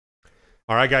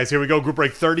All right, guys, here we go. Group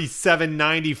break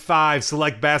 3795,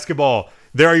 select basketball.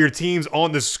 There are your teams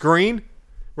on the screen.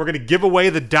 We're going to give away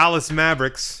the Dallas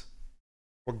Mavericks.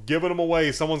 We're giving them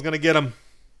away. Someone's going to get them.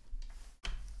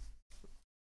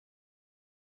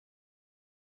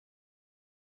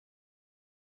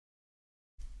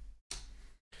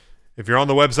 If you're on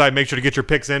the website, make sure to get your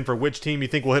picks in for which team you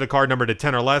think will hit a card number to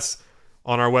 10 or less.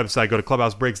 On our website, go to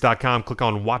clubhousebreaks.com, click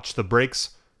on Watch the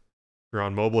Breaks. If you're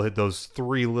on mobile, hit those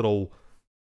three little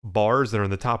bars that are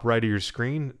in the top right of your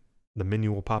screen. The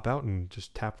menu will pop out and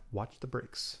just tap Watch the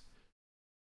Breaks.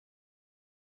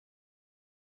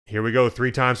 Here we go.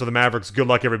 3 times for the Mavericks. Good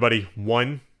luck, everybody.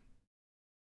 1,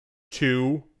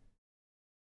 2,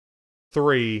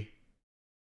 3.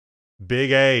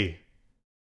 Big A.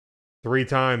 3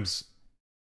 times.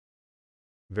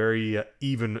 Very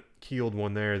even-keeled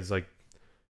one there. It's like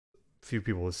a few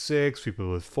people with 6, few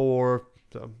people with 4.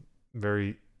 So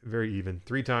very, very even.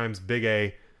 3 times. Big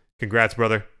A. Congrats,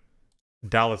 brother.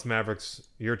 Dallas Mavericks,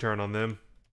 your turn on them.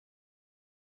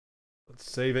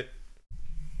 Let's save it.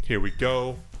 Here we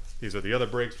go. These are the other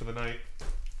breaks for the night.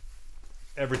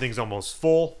 Everything's almost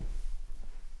full.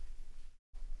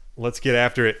 Let's get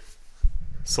after it.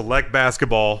 Select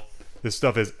basketball. This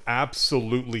stuff is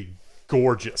absolutely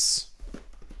gorgeous.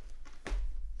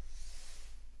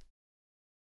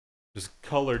 Just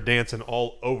color dancing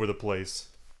all over the place.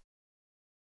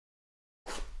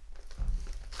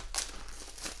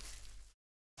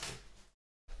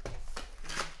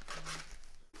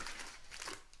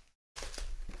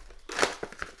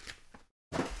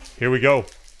 Here we go.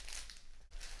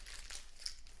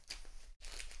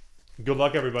 Good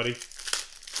luck, everybody.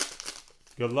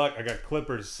 Good luck. I got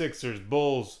Clippers, Sixers,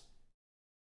 Bulls.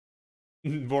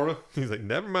 Vorma, he's like,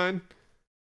 never mind.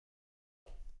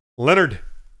 Leonard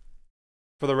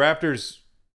for the Raptors.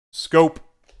 Scope.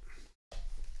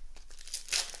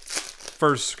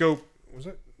 First scope. Was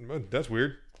that? That's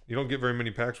weird. You don't get very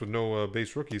many packs with no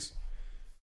base rookies.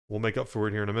 We'll make up for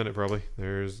it here in a minute, probably.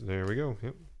 There we go.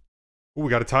 Yep. Ooh, we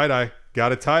got a tie-dye.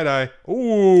 Got a tie-dye.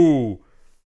 Ooh.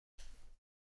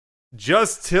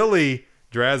 Just Tilly.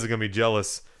 Draz is going to be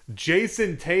jealous.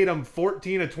 Jason Tatum,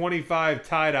 14 of 25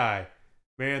 tie-dye.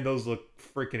 Man, those look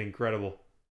freaking incredible.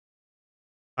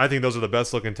 I think those are the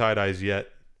best looking tie-dyes yet.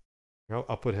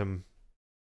 I'll put him.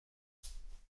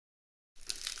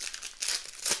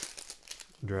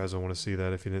 Draz, I want to see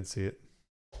that if you didn't see it.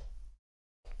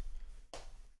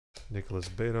 Nicholas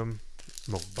Batum.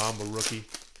 Mo Bamba rookie.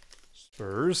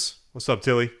 Spurs. What's up,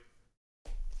 Tilly?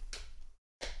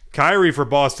 Kyrie for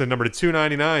Boston, number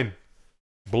 299.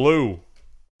 Blue.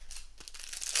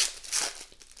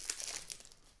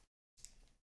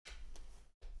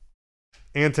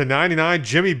 And to 99,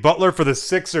 Jimmy Butler for the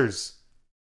Sixers.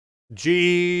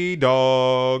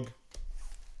 G-Dog.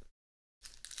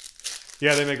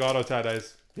 Yeah, they make auto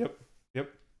tie-dyes. Yep.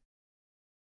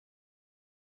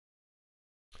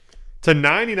 To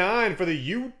 99 for the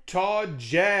Utah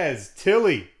Jazz,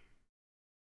 Tilly.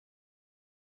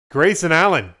 Grayson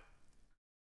Allen.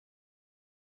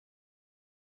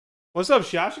 What's up,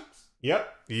 Shashix?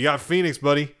 Yep. You got Phoenix,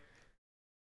 buddy.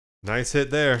 Nice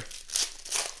hit there.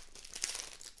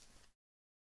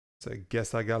 So I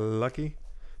guess I got lucky.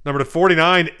 Number to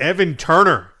 49, Evan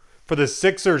Turner for the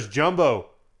Sixers Jumbo.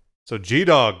 So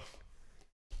G-Dog.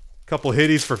 Couple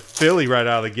hitties for Philly right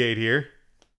out of the gate here.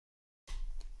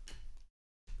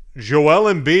 Joel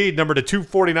Embiid, number to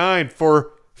 249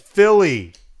 for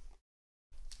Philly.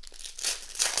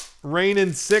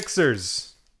 Reigning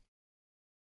Sixers.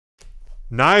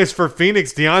 Nice for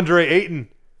Phoenix, DeAndre Ayton.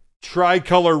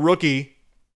 Tricolor rookie.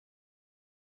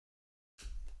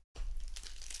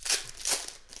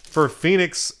 For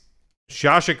Phoenix,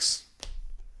 Shashix.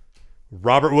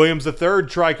 Robert Williams III,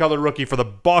 tricolor rookie for the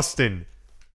Boston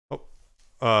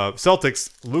Celtics.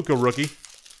 Luka rookie.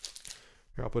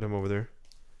 Here, I'll put him over there.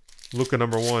 Luka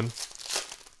number 1.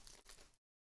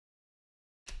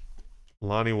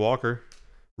 Lonnie Walker.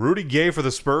 Rudy Gay for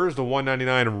the Spurs, the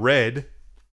 199 red.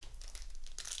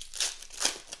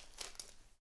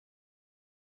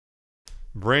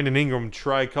 Brandon Ingram,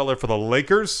 tricolor for the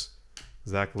Lakers.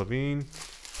 Zach LaVine.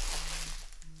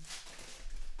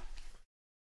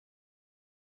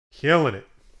 Killing it.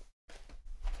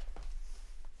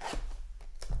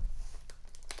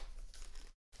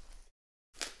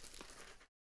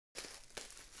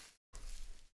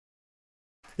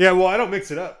 Yeah, well, I don't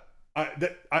mix it up. I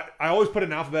always put it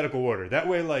in alphabetical order. That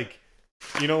way, like,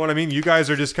 you know what I mean? You guys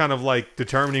are just kind of like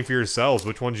determining for yourselves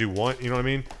which ones you want. You know what I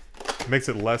mean? It makes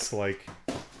it less like,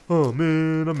 oh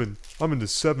man, I'm in the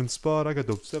 7th spot. I got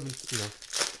the 7th.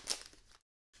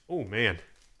 You know. Oh man.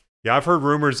 Yeah, I've heard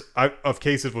rumors of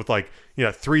cases with like,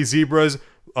 3 zebras,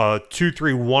 2,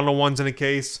 3 one-on-ones in a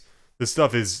case. This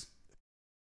stuff is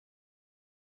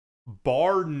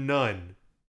bar none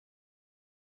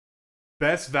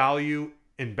best value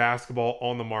in basketball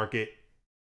on the market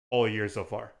all year so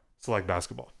far. Select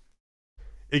basketball.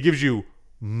 It gives you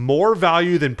more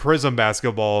value than Prism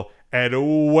basketball at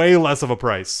way less of a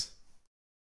price.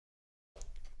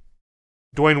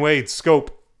 Dwayne Wade,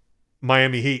 Scope,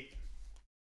 Miami Heat.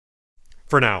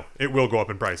 For now, it will go up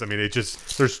in price. I mean,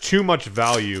 there's too much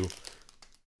value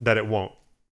that it won't.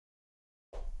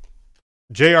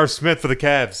 J.R. Smith for the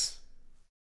Cavs.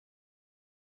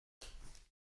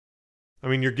 I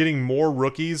mean, you're getting more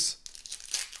rookies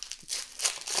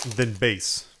than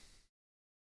base.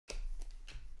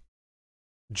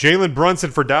 Jalen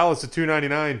Brunson for Dallas at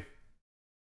 $2.99.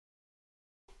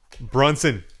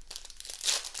 Brunson.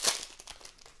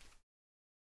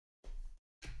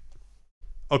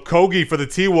 Okogie for the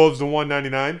T-Wolves to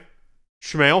 $1.99.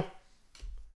 Schmale.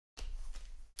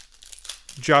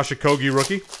 Josh Okogie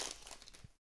rookie.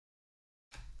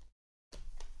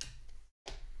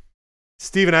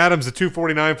 Steven Adams at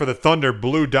 $2.49 for the Thunder.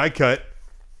 Blue die cut.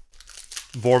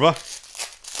 Vorva.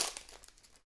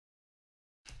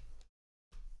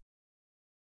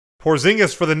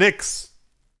 Porzingis for the Knicks.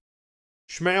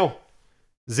 Schmale.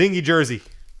 Zingy jersey.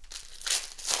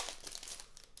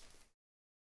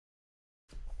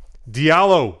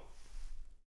 Diallo.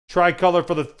 Tricolor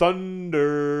for the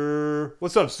Thunder.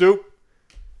 What's up, Stoop?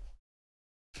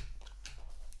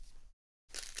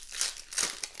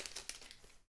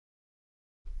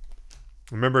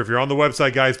 Remember, if you're on the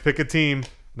website, guys, pick a team.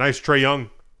 Nice Trae Young.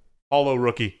 Hollow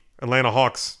rookie. Atlanta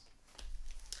Hawks.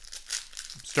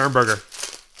 Sternberger.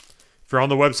 If you're on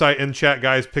the website in chat,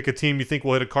 guys, pick a team you think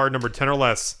will hit a card number 10 or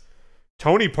less.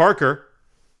 Tony Parker.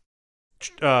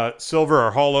 Silver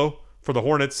or hollow for the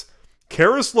Hornets.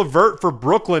 Karis LeVert for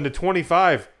Brooklyn to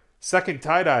 25. Second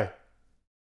tie-dye.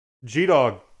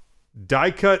 G-Dog.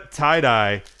 Die-cut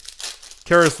tie-dye.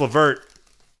 Karis LeVert.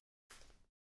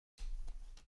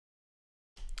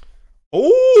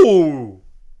 Oh!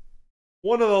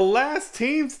 One of the last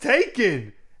teams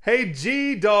taken. Hey,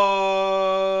 G-Dog.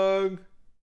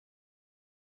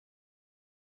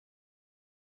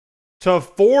 To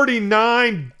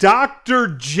 49, Dr.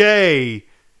 J.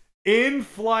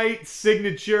 In-flight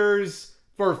signatures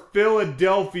for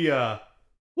Philadelphia.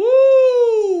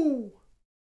 Woo!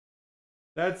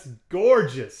 That's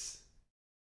gorgeous.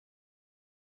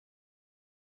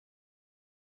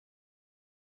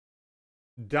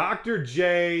 Dr.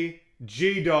 J,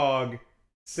 G-Dog,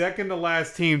 second to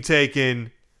last team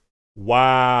taken.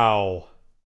 Wow.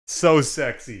 So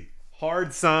sexy.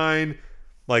 Hard sign,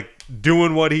 like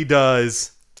doing what he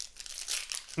does.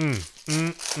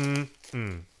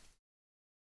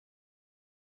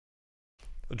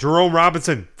 Jerome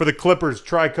Robinson for the Clippers,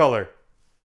 tricolor.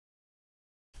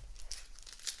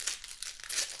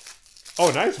 Oh,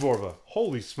 nice Vorva.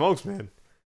 Holy smokes, man.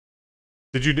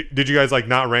 Did you guys like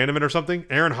not random it or something?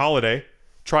 Aaron Holiday,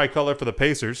 tricolor for the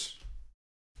Pacers.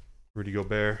 Rudy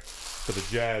Gobert for the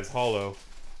Jazz, hollow.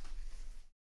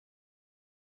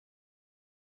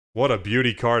 What a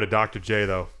beauty card of Dr. J,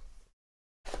 though.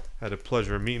 Had the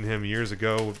pleasure of meeting him years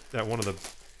ago at one of the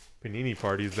Panini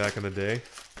parties back in the day.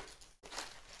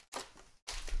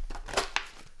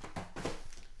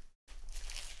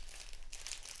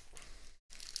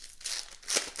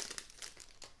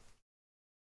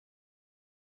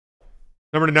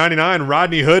 Number 99,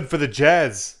 Rodney Hood for the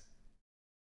Jazz.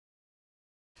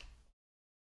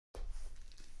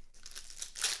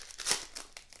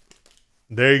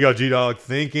 There you go, G-Dog.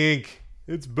 Think Inc.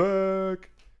 It's back.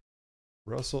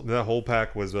 Russell. That whole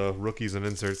pack was rookies and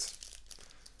inserts.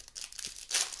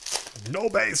 No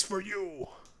base for you.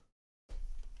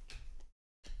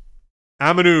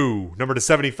 Aminu, number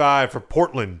 75 for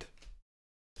Portland.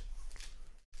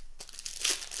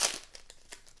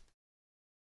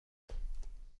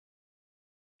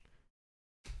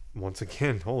 Once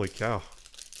again, holy cow.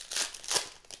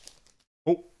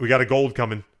 Oh, we got a gold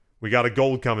coming. We got a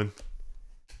gold coming.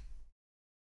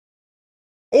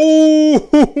 Oh!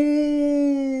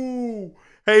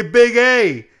 Hey, Big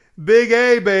A. Big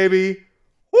A, baby.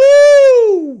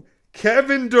 Woo!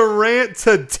 Kevin Durant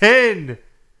to 10.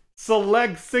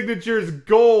 Select signatures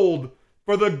gold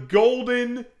for the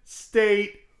Golden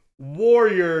State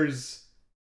Warriors.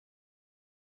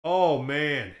 Oh,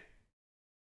 man.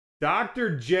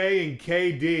 Dr. J and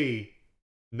KD.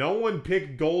 No one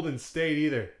picked Golden State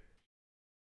either.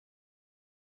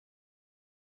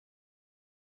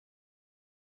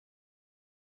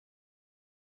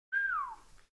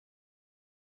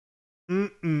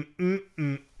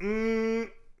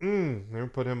 Let me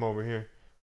put him over here.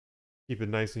 Keep it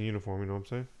nice and uniform, you know what I'm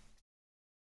saying?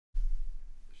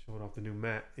 Showing off the new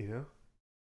mat, you know?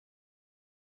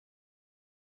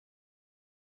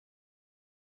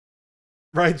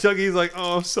 Right, Chucky's like,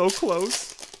 oh, I'm so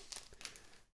close.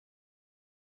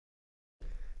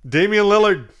 Damian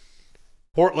Lillard.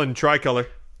 Portland tricolor.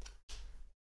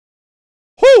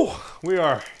 Whew! We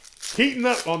are heating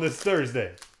up on this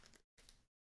Thursday.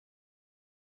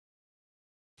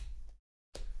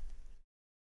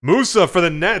 Musa for the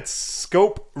Nets.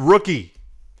 Scope rookie.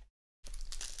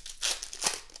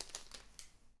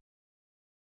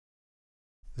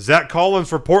 Zach Collins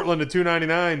for Portland to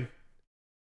 299.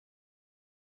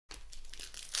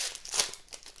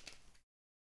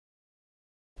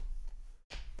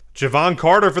 Javon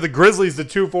Carter for the Grizzlies to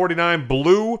 249.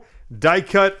 Blue die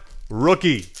cut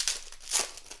rookie.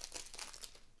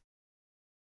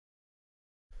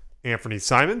 Anthony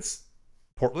Simons,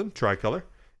 Portland tricolor.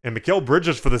 And Mikal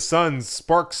Bridges for the Suns,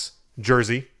 Sparks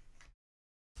jersey.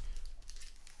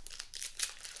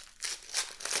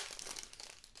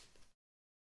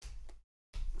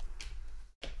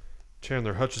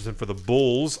 Chandler Hutchison for the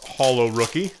Bulls, holo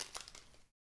rookie.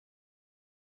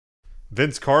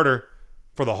 Vince Carter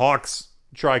for the Hawks,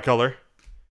 tricolor.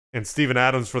 And Steven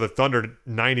Adams for the Thunder,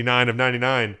 99 of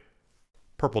 99.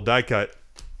 Purple die cut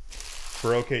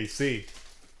for OKC.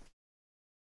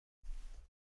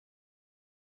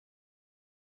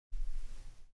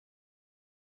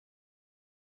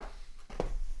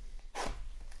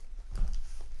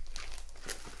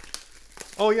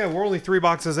 Oh yeah, we're only 3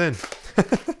 boxes in.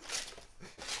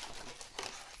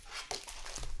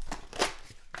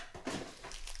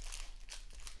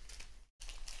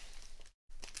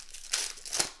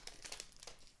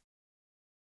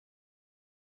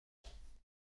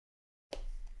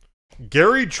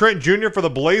 Gary Trent Jr. for the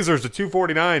Blazers to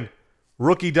 249.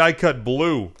 Rookie die cut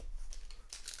blue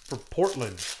for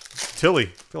Portland. Tilly.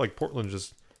 I feel like Portland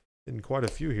just getting quite a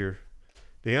few here.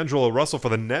 D'Angelo Russell for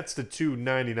the Nets to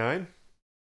 299.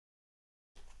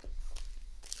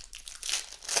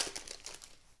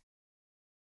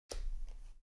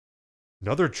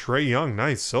 Another Trae Young.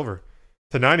 Nice. Silver.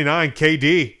 To 99.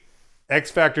 KD. X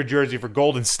Factor jersey for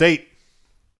Golden State.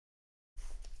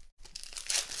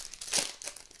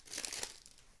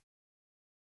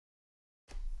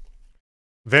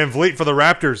 Van Vliet for the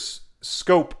Raptors.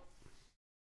 Scope.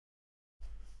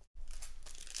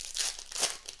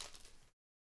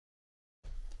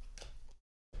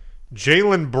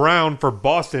 Jaylen Brown for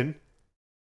Boston.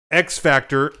 X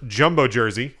Factor jumbo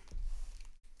jersey.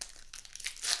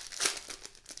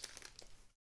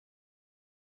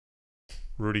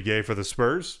 Rudy Gay for the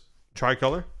Spurs.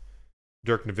 Tricolor.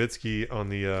 Dirk Nowitzki on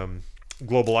the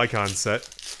Global Icon set.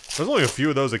 There's only a few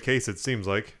of those a case, it seems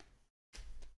like.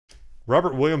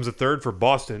 Robert Williams III for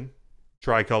Boston.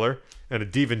 Tricolor. And a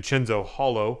DiVincenzo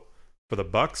holo for the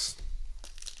Bucks.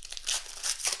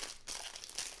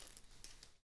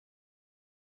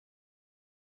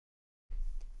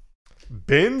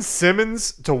 Ben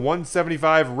Simmons to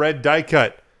 175 red die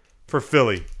cut for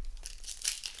Philly.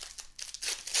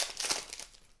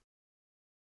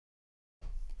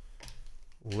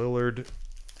 Lillard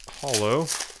holo.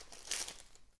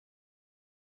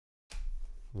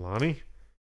 Lonnie.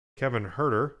 Kevin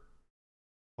Herter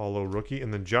holo rookie.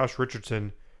 And then Josh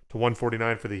Richardson to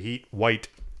 149 for the Heat. White.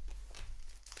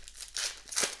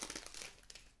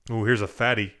 Ooh, here's a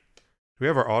fatty. Do we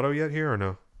have our auto yet here or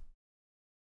no?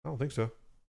 I don't think so.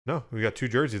 No, we got 2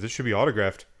 jerseys. This should be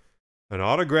autographed. An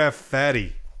autographed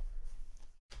fatty.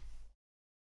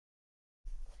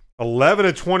 11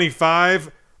 of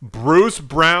 25. Bruce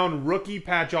Brown rookie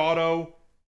patch auto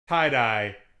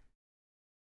tie-dye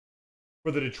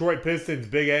for the Detroit Pistons.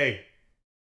 Big A.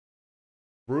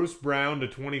 Bruce Brown to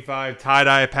 25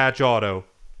 tie-dye patch auto.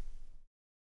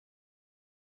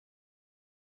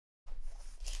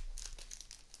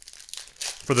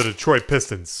 For the Detroit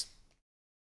Pistons.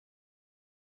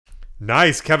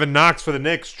 Nice. Kevin Knox for the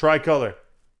Knicks. Tricolor.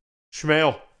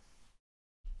 Schmale.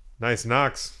 Nice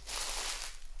Knox.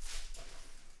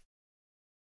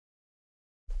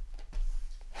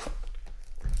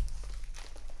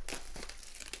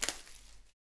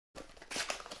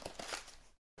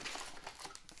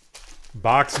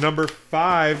 Box number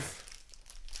 5.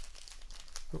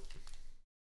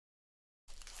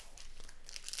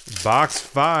 Box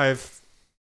 5.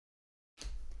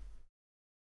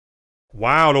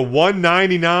 Wow, to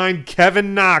 199,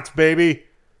 Kevin Knox, baby.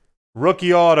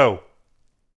 Rookie auto.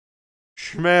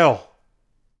 Schmale.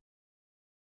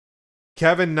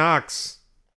 Kevin Knox.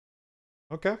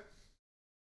 Okay.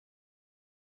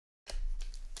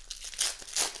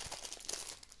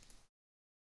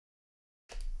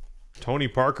 Tony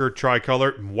Parker,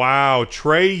 tricolor. Wow,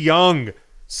 Trae Young.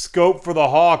 Scope for the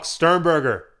Hawks,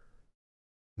 Sternberger.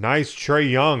 Nice Trae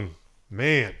Young.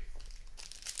 Man.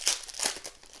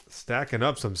 Stacking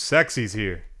up some sexies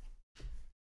here.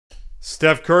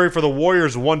 Steph Curry for the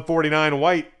Warriors, 149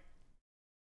 white.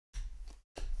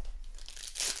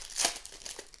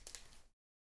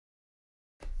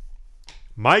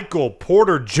 Michael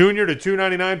Porter Jr. to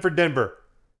 299 for Denver.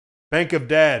 Bank of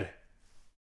Dad.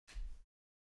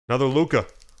 Another Luka.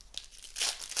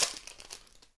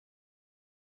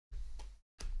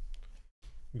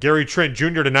 Gary Trent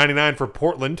Jr. to 99 for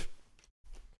Portland.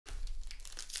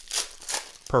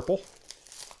 Purple.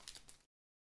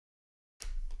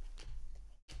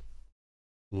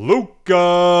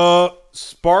 Luka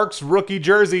Sparks rookie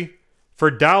jersey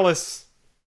for Dallas.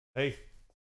 Hey,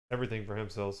 everything for him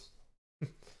sells.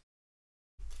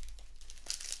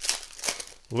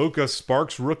 Luka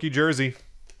Sparks rookie jersey.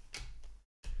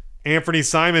 Anthony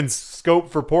Simons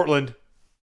scope for Portland.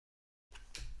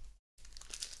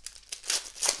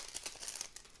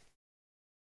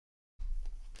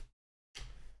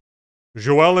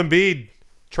 Joel Embiid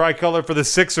tricolor for the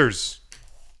Sixers.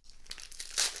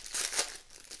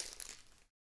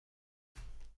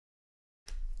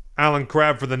 Alan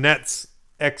Crabb for the Nets.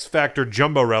 X Factor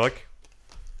Jumbo Relic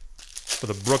for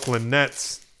the Brooklyn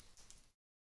Nets.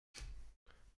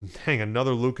 Dang,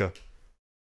 another Luka.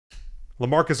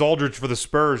 LaMarcus Aldridge for the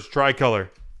Spurs, tricolor.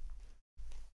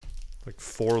 Like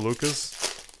 4 Lukas.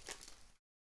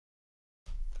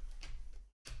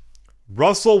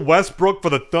 Russell Westbrook for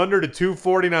the Thunder to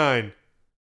 249.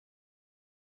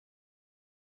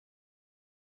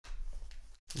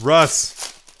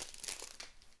 Russ.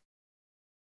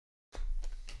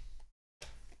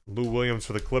 Lou Williams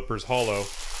for the Clippers, holo.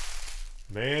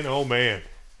 Man, oh man.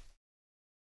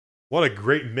 What a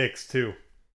great mix, too.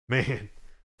 Man.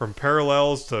 From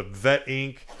parallels to vet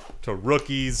ink to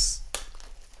rookies.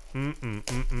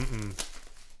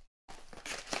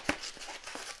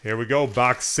 Here we go,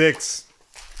 box 6.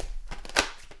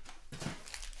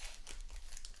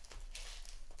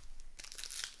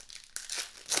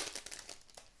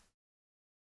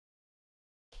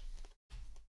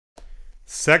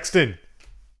 Sexton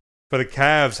for the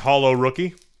Cavs, holo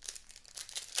rookie.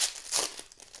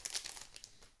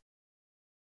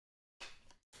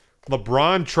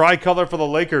 LeBron tricolor for the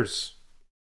Lakers.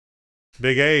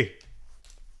 Big A.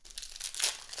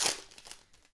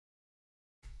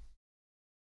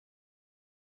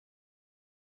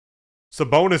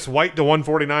 Sabonis white to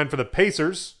 149 for the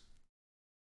Pacers.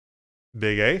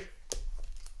 Big A.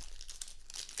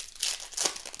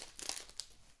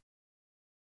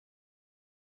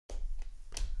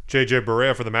 JJ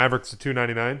Barea for the Mavericks to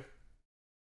 299.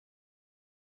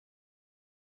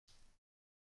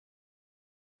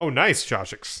 Oh, nice,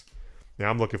 Joshix. Yeah,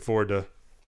 I'm looking forward to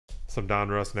some Don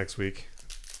Russ next week.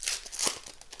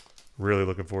 Really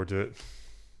looking forward to it.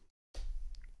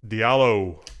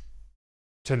 Diallo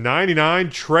to 99.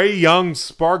 Trae Young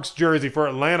Sparks jersey for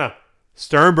Atlanta.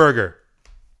 Sternberger.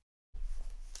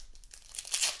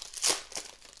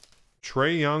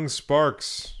 Trae Young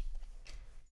Sparks.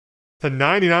 To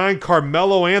 99.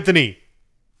 Carmelo Anthony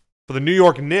for the New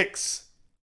York Knicks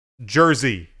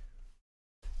jersey.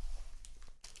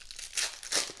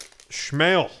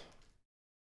 Schmale.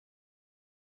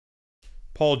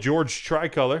 Paul George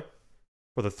tricolor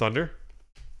for the Thunder.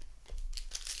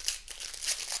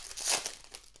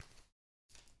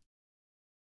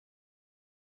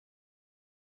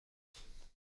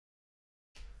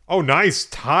 Oh, nice.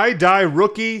 Tie-dye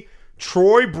rookie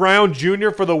Troy Brown Jr.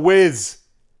 for the Wiz.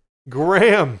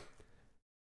 Graham.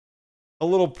 A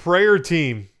little prayer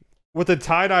team with a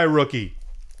tie-dye rookie.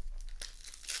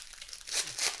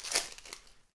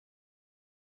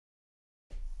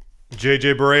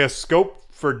 JJ Barea scope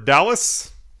for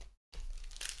Dallas.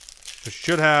 It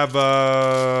should have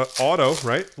auto,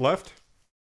 right? Left.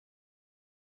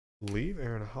 Leave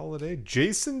Aaron Holiday.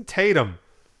 Jason Tatum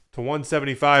to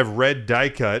 175 red die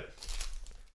cut.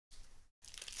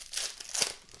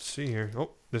 Let's see here. Oh,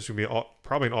 this would be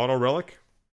probably an auto relic.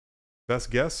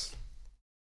 Best guess.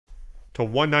 To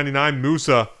 199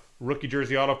 Musa rookie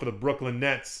jersey auto for the Brooklyn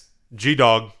Nets.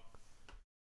 G-Dog.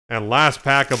 And last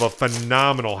pack of a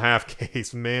phenomenal half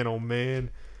case. Man, oh man.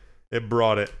 It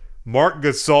brought it. Marc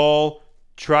Gasol,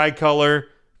 tricolor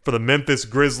for the Memphis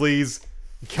Grizzlies.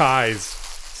 Guys,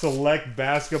 Select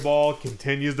Basketball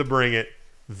continues to bring it.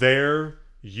 There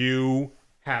you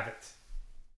have it.